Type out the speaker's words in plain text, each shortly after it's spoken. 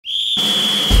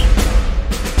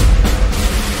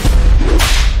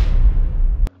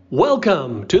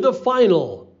Welcome to the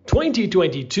final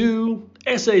 2022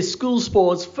 SA School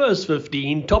Sports First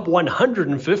 15 Top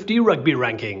 150 Rugby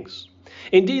Rankings.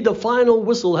 Indeed, the final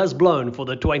whistle has blown for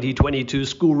the 2022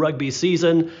 school rugby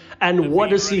season, and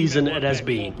what a season it has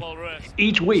been.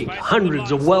 Each week,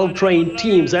 hundreds of well-trained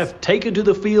teams have taken to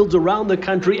the fields around the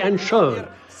country and shown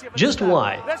just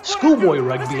why schoolboy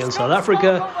rugby in South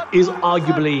Africa is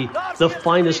arguably the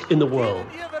finest in the world.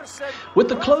 With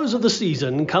the close of the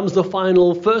season comes the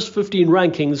final first 15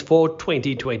 rankings for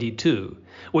 2022,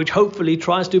 which hopefully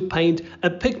tries to paint a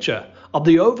picture of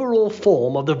the overall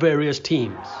form of the various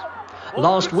teams.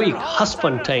 Last week,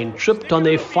 Husfontein tripped on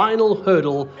their final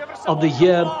hurdle of the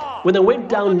year when they went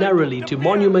down narrowly to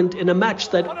Monument in a match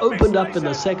that opened up in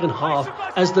the second half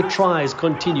as the tries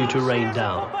continued to rain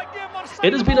down.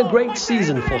 It has been a great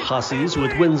season for Hussies,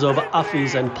 with wins over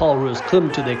Affies and Paulrus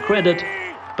Klim to their credit,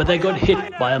 but they got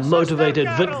hit by a motivated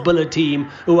Witbuller team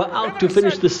who were out to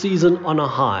finish the season on a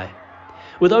high.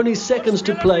 With only seconds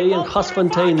to play and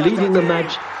Husfontein leading the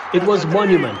match, it was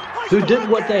Monument who did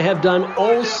what they have done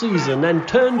all season and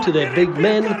turned to their big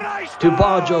men to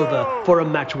barge over for a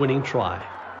match-winning try.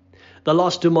 The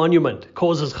loss to Monument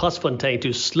causes Husfontein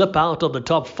to slip out of the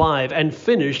top 5 and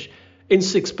finish in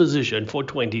 6th position for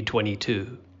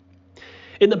 2022.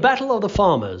 In the Battle of the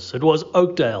Farmers, it was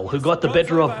Oakdale who got the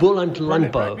better of Bull and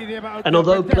Landbou, and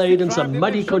although played in some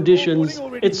muddy conditions,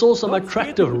 it saw some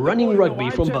attractive running rugby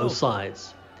from both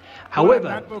sides.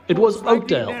 However, it was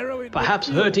Oakdale, perhaps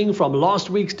hurting from last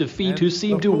week's defeat, who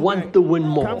seemed to want the win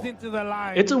more.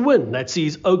 It's a win that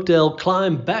sees Oakdale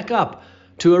climb back up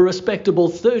to a respectable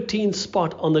 13th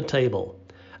spot on the table,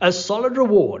 a solid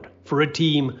reward for a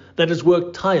team that has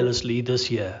worked tirelessly this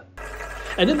year.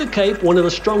 And in the Cape, one of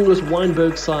the strongest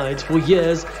Wynberg sides for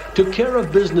years took care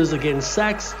of business against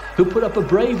Sachs, who put up a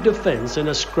brave defence in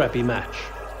a scrappy match.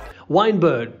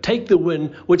 Wynberg take the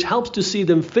win, which helps to see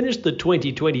them finish the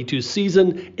 2022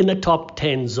 season in the top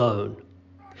 10 zone.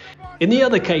 In the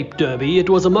other Cape Derby, it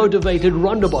was a motivated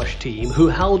Rondebosch team who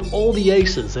held all the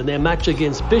aces in their match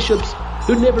against Bishops,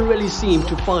 who never really seemed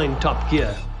to find top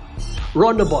gear.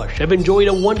 Rondebosch have enjoyed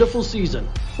a wonderful season,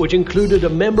 which included a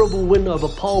memorable win over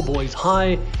Paul Boys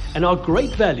High and are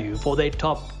great value for their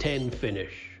top 10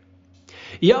 finish.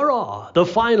 Here are the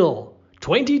final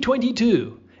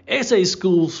 2022 SA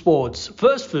School Sports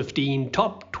First 15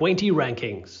 Top 20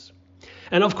 rankings.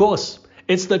 And of course,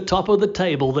 it's the top of the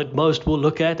table that most will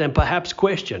look at and perhaps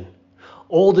question.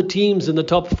 All the teams in the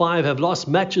top 5 have lost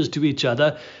matches to each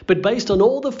other, but based on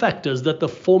all the factors that the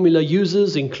formula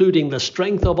uses, including the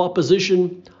strength of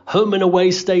opposition, home and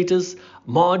away status,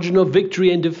 margin of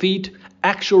victory and defeat,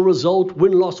 actual result,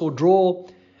 win, loss or draw,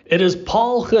 it is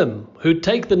Paul Klim who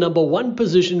take the number 1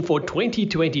 position for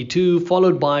 2022,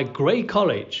 followed by Grey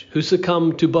College, who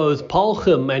succumbed to both Paul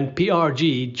Klim and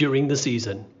PRG during the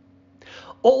season.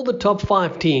 All the top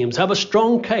 5 teams have a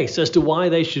strong case as to why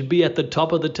they should be at the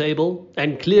top of the table,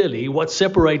 and clearly what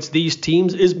separates these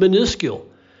teams is minuscule,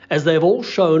 as they've all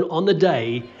shown on the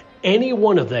day any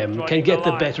one of them can get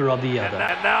the better of the other.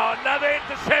 And now another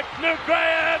intercept, Luke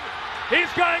Graham.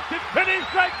 He's going to finish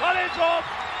Grey College off.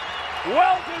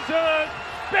 Well deserved.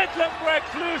 Bedlam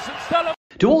breaks loose and Stella.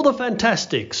 To all the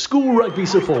fantastic school rugby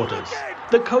supporters,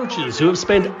 the coaches who have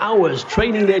spent hours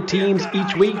training their teams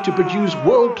each week to produce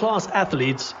world-class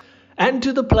athletes, and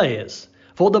to the players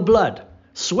for the blood,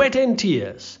 sweat and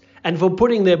tears, and for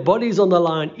putting their bodies on the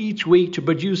line each week to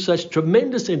produce such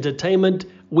tremendous entertainment,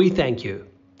 we thank you.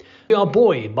 We are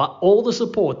buoyed by all the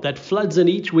support that floods in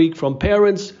each week from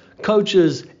parents,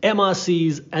 coaches,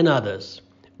 MRCs and others.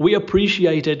 We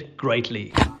appreciate it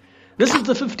greatly. This is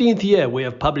the 15th year we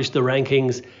have published the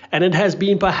rankings, and it has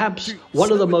been perhaps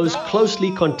one of the most closely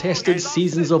contested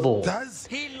seasons of all.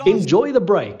 Enjoy the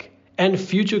break and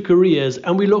future careers,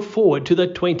 and we look forward to the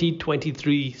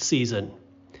 2023 season.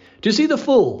 To see the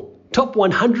full top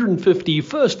 150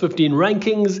 first 15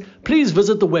 rankings, please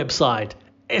visit the website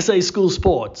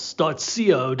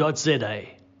saschoolsports.co.za.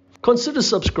 Consider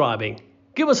subscribing,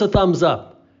 give us a thumbs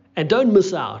up, and don't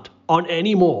miss out on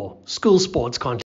any more school sports content.